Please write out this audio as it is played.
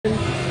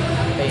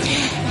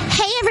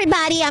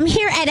everybody. I'm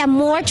here at a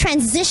more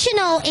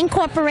transitional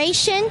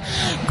incorporation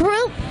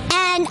group,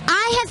 and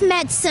I have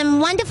met some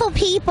wonderful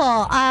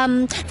people.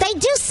 They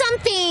do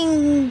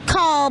something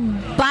called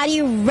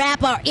body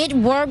wrap, or it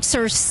works,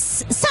 or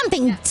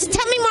something.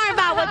 Tell me more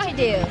about what you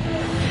do.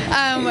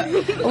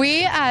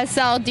 We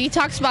sell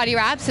detox body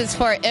wraps. It's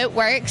for It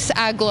Works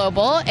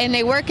Global, and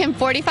they work in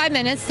 45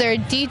 minutes. They're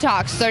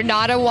detox. They're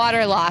not a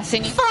water loss.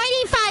 And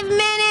 45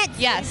 minutes?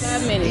 Yes.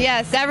 45 minutes.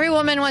 Yes. Every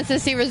woman wants to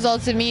see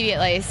results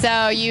immediately.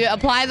 So you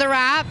apply the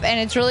wrap, and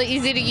it's really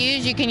easy to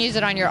use. You can use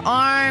it on your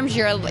arms,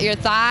 your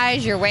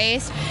thighs, your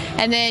waist,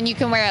 and then you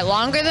can wear it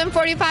longer than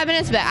 45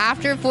 minutes, but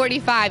after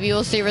 45, you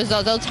will see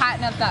results. They'll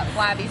tighten up that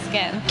flabby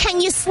skin.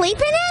 Can you sleep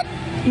in it?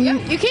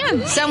 Yep, you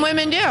can. Some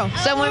women do.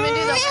 Some women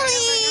do.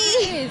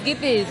 Really? Get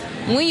this.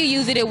 When you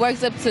use it, it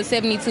works up to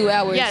 72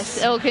 hours.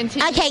 Yes, it will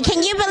continue. Okay,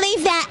 can you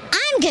believe that?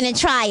 I'm going to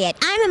try it.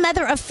 I'm a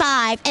mother of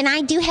 5, and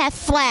I do have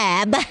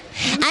flab.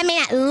 I may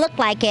not look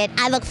like it.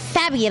 I look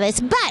fabulous,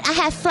 but I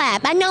have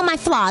flab. I know my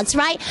flaws,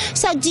 right?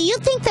 So do you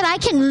think that I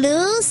can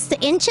lose the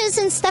inches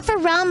and stuff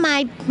around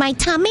my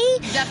tummy?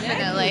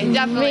 Definitely.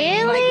 Definitely.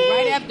 Really? Like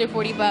right after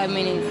 45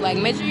 minutes. Like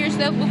measure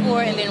yourself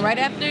before, and then right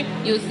after,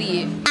 you'll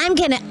see it. I'm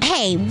going to,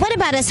 hey, what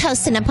about us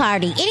hosting a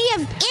party? Any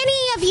of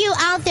you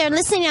out there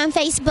listening on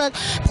Facebook,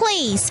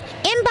 please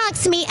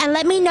inbox me and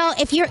let me know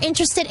if you're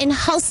interested in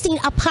hosting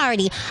a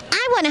party.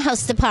 I want to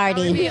host a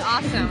party. That would be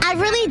awesome. I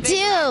really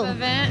do.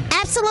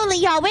 Absolutely,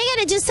 y'all. We're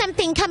going to do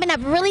something coming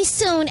up really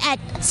soon at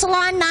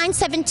Salon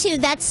 972.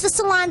 That's the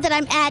salon that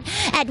I'm at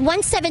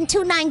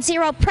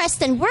 17290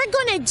 Preston. We're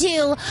going to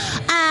do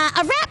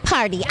a rap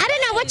party. I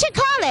don't know what you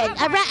call it.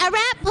 A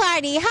rap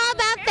party. How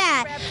about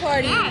that? Rap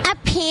party. A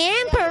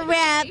pamper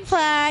rap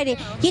party.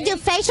 You do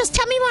facials?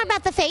 Tell me more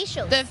about the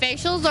facials. The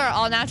facials are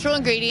all natural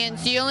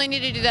ingredients. You only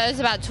need to do those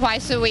about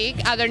twice a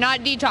week. They're not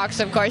detox,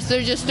 of course.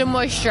 They're just to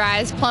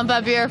moisturize, plump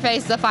up your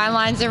face, the fine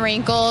lines and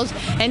wrinkles,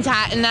 and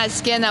tighten that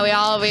skin that we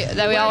all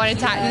want to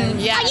tighten.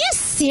 Yeah. Are you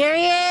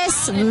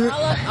serious?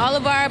 All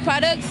of our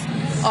products,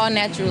 all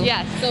natural.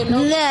 Yes. So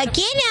no. Look,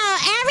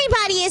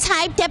 everybody is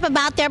hyped up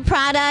about their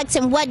products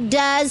and what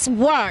does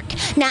work.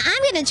 Now,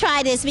 I'm going to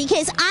try this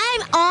because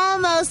I'm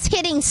almost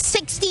hitting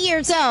 60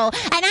 years old,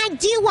 and I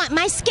do want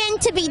my skin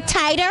to be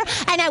tighter,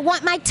 and I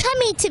want my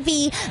tummy to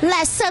be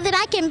less so that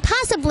I can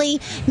possibly,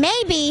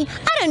 maybe,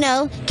 I don't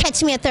know,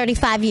 catch me a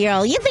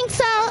 35-year-old. You think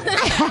so?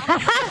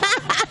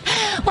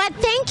 Well,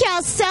 thank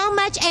y'all so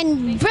much,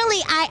 and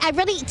really, I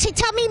really,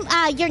 tell me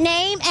your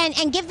name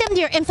and give them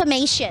your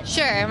information.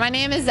 Sure. My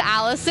name is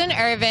Allison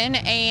Irvin,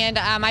 and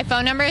my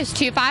phone number is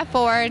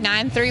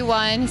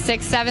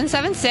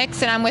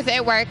 254-931-6776, and I'm with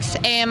It Works,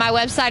 and my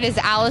website is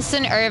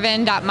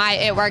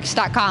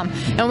AllisonIrvin.myitworks.com,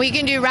 and we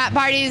can do rap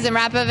parties and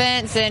rap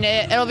events, and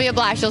it'll be a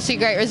blast. You'll see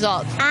great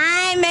results.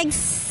 I'm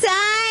excited.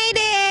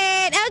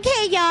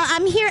 Okay, y'all,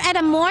 I'm here at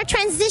a more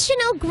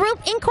transitional group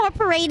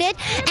incorporated,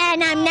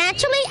 and I'm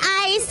Naturally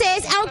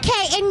Isis.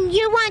 Okay, and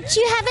you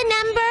have a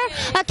number?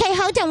 Okay,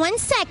 hold on 1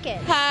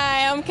 second.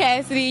 Hi, I'm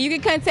Cassidy. You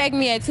can contact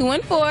me at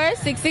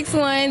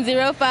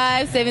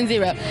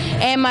 214-661-0570.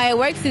 And my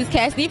works is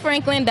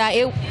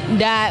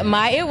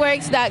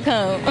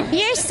CassidyFranklin.myitworks.com.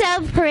 You're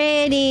so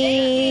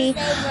pretty. Thank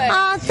you so much.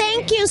 Oh,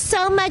 thank you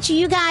so much.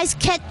 You guys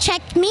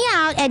check me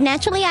out at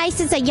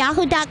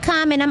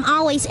naturallyisis@yahoo.com, and I'm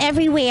always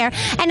everywhere.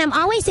 And I'm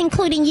always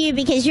including you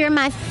because you're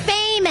my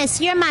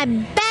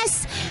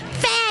best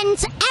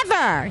fans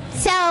ever.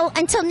 So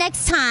until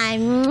next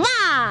time,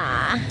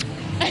 mwah.